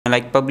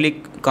like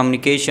public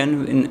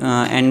communication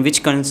and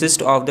which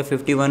consists of the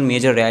 51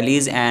 major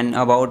rallies and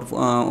about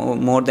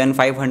more than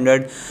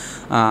 500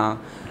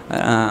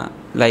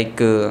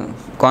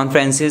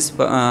 conferences,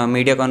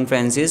 media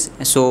conferences.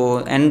 So,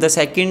 and the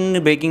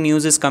second breaking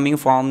news is coming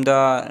from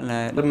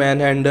the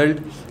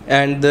manhandled,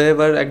 and they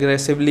were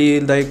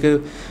aggressively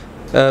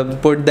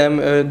put them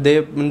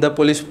the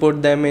police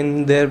put them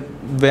in their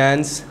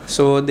vans,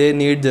 so they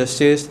need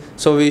justice,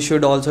 so we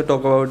should also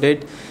talk about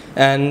it.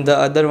 And the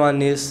other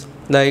one is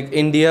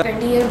India.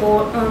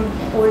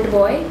 20-year-old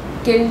boy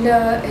killed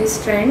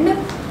his friend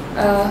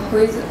who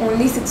is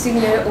only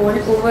 16-year-old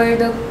over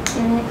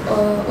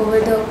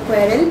the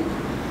quarrel.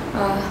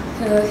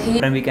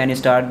 And we can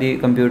start the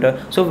computer.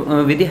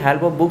 So with the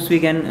help of books we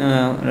can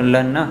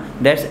learn.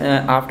 That's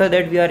after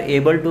that we are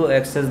able to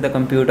access the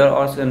computer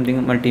or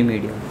something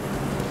multimedia.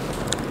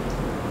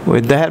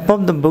 With the help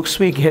of the books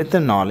we get the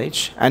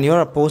knowledge, and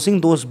you're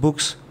opposing those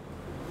books.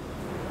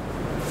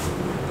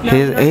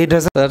 He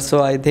doesn't.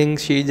 So I think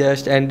she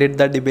just ended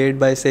the debate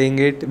by saying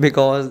it,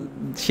 because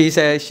she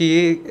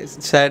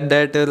said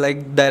that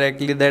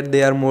directly that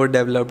they are more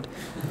developed.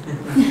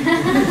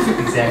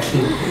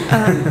 Exactly.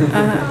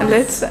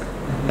 Let's.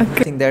 I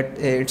think that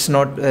it's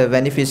not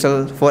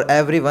beneficial for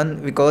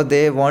everyone, because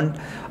they want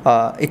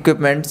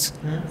equipments.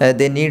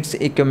 They need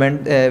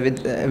equipment.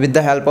 With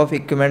the help of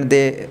equipment,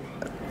 they.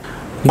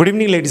 Good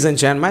evening, ladies and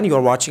gentlemen. You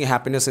are watching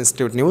Happiness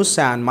Institute News,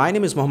 and my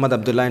name is Muhammad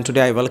Abdullah, and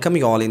today I welcome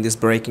you all in this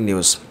breaking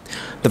news.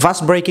 The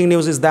first breaking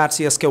news is that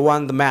CSK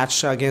won the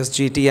match against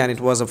GT, and it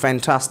was a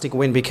fantastic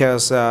win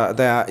because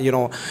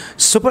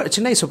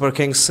Chennai Super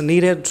Kings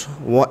needed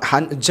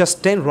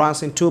just 10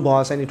 runs in 2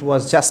 balls, and it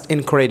was just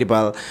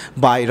incredible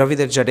by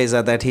Ravindra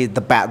Jadeja that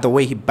the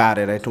way he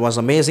batted. It was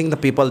amazing. The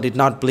people did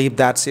not believe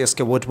that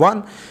CSK would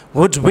win,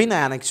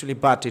 and actually,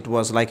 but it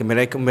was like a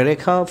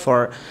miracle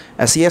for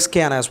CSK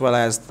and as well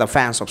as the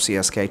fans of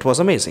CSK. It was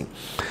amazing.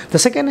 The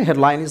second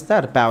headline is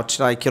that about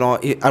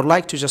I'd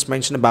like to just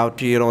mention about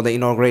the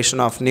inauguration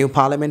of new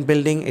Parliament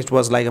building. It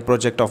was like a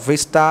project of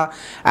Vista,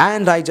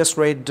 and I just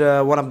read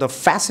one of the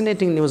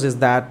fascinating news is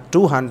that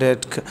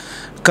 200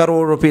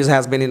 crore rupees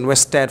has been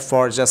invested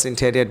for just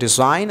interior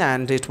design,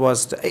 and it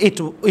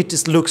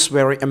looks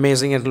very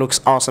amazing. It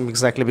looks awesome,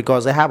 exactly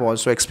because I have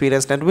also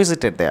experienced and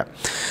visited there.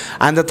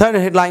 And the third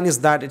headline is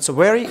that it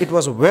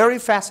was very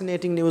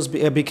fascinating news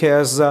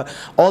because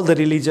all the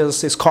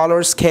religious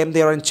scholars came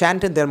there and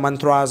chanted their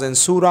mantras and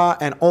surah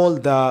and all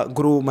the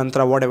guru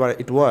mantra, whatever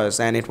it was,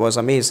 and it was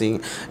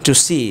amazing to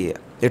see.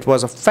 It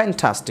was a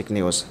fantastic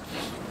news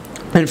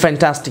and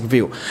fantastic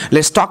view.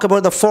 Let's talk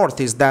about the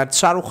fourth is that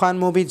Shah Rukh Khan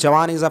movie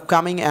Jawan is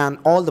upcoming, and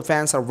all the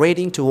fans are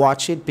waiting to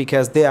watch it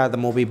because they are the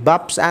movie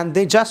buffs and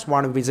they just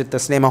want to visit the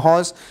cinema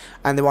halls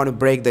and they want to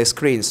break the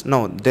screens.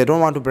 No, they don't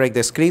want to break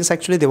the screens.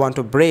 Actually, they want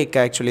to break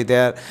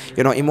their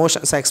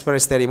emotions,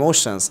 express their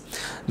emotions.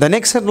 The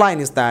next headline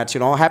is that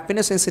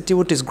Happiness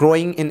Institute is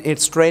growing in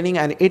its training,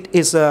 and it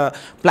is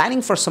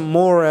planning for some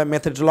more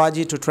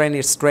methodology to train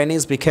its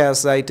trainees,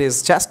 because it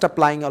is just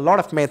applying a lot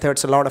of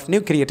methods, a lot of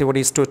new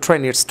creativities to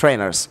train its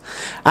trainers.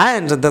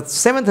 And the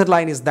seventh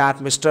headline is that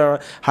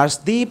Mr.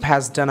 Harshdeep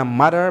has done a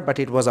murder, but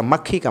it was a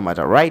makhi ka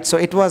murder, right? So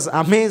it was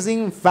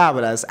amazing,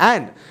 fabulous.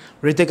 And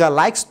Ritika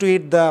likes to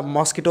eat the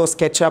mosquitoes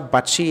ketchup,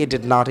 but she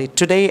did not eat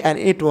today, and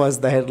it was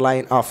the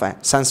headline of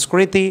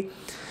Sanskriti.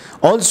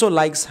 Also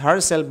likes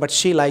herself, but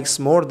she likes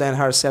more than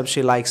herself.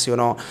 She likes,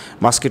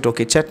 mosquito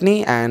ki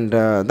chutney, and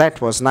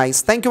that was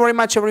nice. Thank you very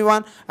much,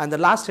 everyone. And the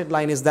last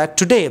headline is that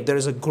today there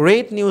is a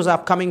great news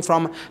upcoming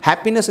from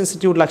Happiness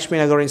Institute,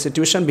 Laxminagar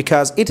institution,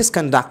 because it is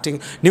conducting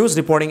news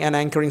reporting and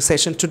anchoring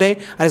session today,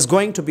 and it's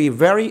going to be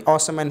very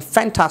awesome and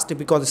fantastic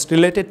because it's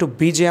related to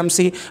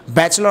BJMC,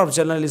 Bachelor of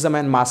Journalism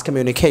and Mass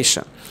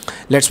Communication.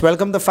 Let's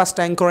welcome the first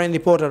anchor and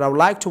reporter. I would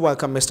like to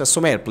welcome Mr.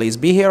 Sumer. Please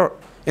be here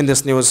in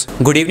this news.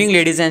 Good evening,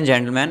 ladies and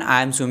gentlemen.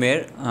 I am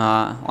Sumer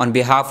on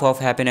behalf of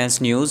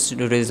Happiness News.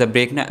 Today is a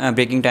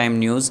breaking time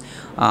news.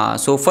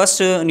 So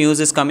first news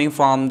is coming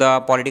from the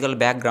political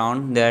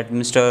background that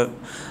Mr.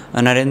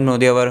 Narendra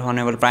Modi, our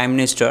Honorable Prime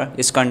Minister,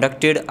 is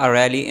conducted a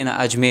rally in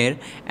Ajmer,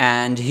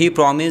 and he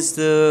promised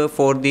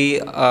for the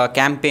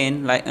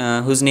campaign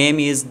whose name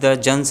is the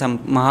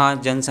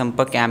Maha Jan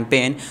Sampark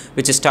campaign,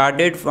 which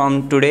started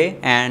from today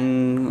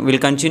and will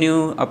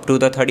continue up to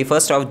the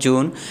 31st of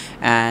June.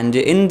 And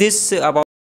in this about